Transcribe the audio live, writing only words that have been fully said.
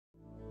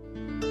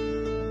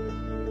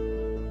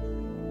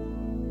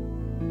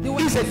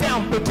ils étaient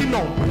en petit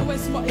nombre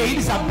et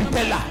ils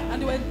habitaient là.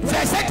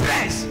 Verset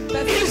 13,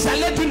 ils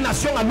allaient d'une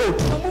nation à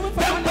l'autre,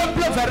 d'un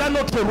peuple vers un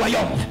autre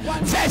royaume.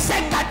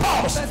 Verset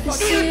 14,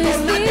 il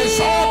donna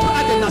des ordres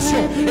à des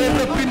nations et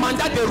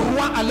réprimanda des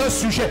rois à leur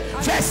sujet.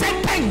 Verset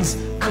 15,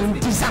 en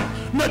disant,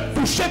 ne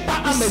touchez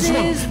pas à mes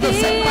joints, ne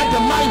faites pas de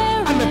mal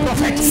à mes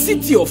prophètes.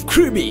 City of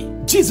Kribi,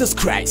 Jesus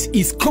Christ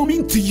is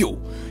coming to you.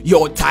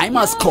 Your time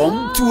has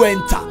come to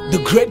enter the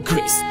great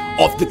grace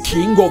of the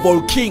King of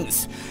all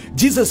kings.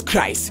 Jesus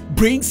Christ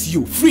brings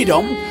you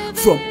freedom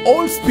from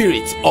all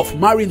spirits of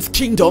Marin's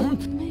kingdom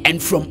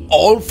and from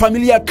all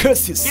familiar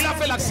curses. Il a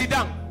fait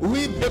l'accident.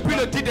 Oui, Depuis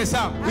le 10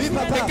 décembre. Oui,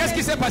 papa. Et qu'est-ce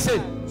qui s'est passé?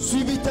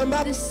 Subitement,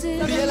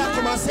 il a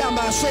commencé à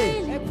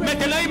marcher.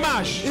 Maintenant il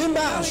marche. Il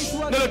marche.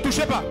 Ne le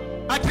touchez pas.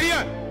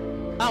 Adrien.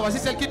 Ah, voici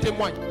celle qui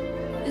témoigne.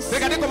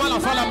 Regardez comment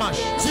l'enfant la marche.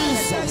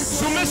 Jesus.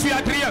 Soumets sur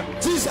Adrien.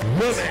 Jesus.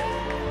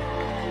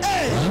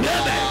 Hey.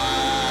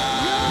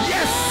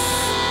 Yes.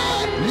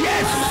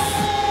 Yes.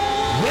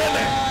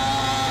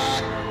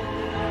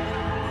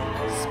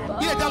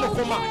 Il est dans le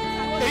coma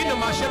et il ne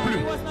marchait plus.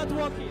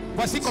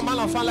 Voici comment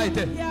l'enfant là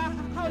était.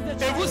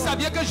 Et vous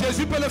saviez que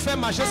Jésus peut le faire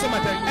marcher ce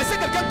matin. Est-ce que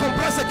quelqu'un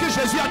comprend ce que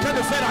Jésus est en train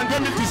de faire en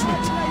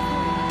 2018?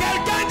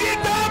 Quelqu'un dit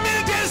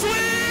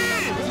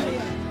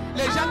 2018.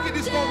 Les gens qui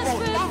disent qu'on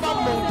monte, on va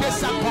monter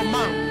ça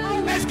comment?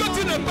 Est-ce que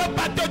tu ne peux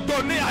pas te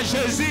donner à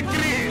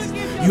Jésus-Christ?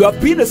 You have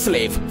been a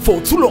slave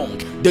for too long.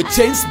 The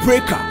chains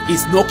breaker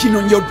is knocking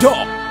on your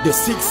door. The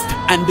 6th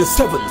and the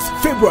 7th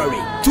February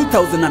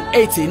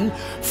 2018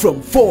 from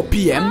 4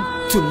 p.m.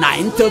 to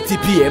 9:30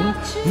 p.m.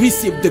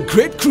 receive the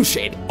great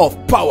crusade of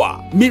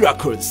power,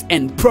 miracles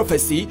and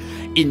prophecy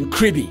in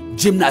Kribi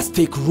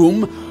Gymnastics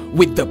room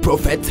with the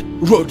prophet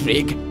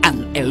Rodrigue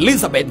and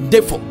Elizabeth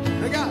Defo.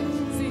 Regarde.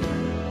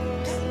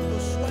 Quelles que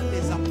soient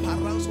les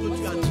apparences que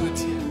tu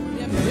entretiens,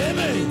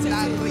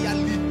 la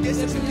réalité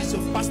c'est ce qui se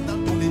passe dans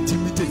ton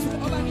intimité.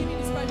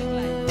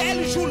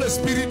 Tel jour le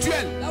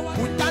spirituel,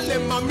 pourtant les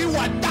mamies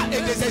Wata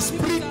et les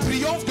esprits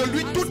triomphent de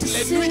lui toutes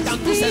les nuits dans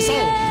tous ses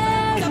sons.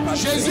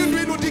 Jésus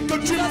lui nous dit que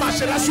tu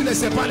marcheras sur les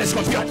serpents et les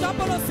scorpions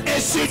et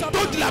sur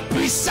toute la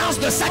puissance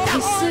de Satan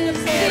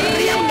et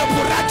rien ne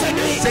pourra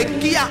tenir ce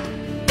qui a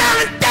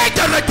tenté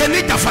de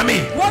retenir ta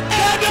famille.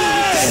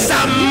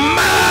 Ça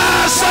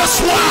marche ce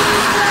soir.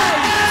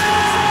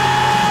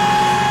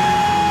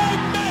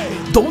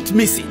 Don't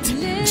miss it.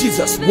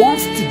 Jesus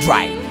wants to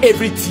dry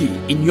every tear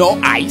in your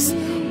eyes.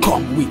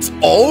 Come with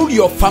all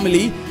your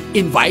family.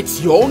 Invite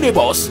your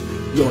neighbors.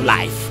 Your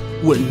life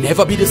will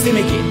never be the same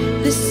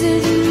again. This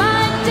is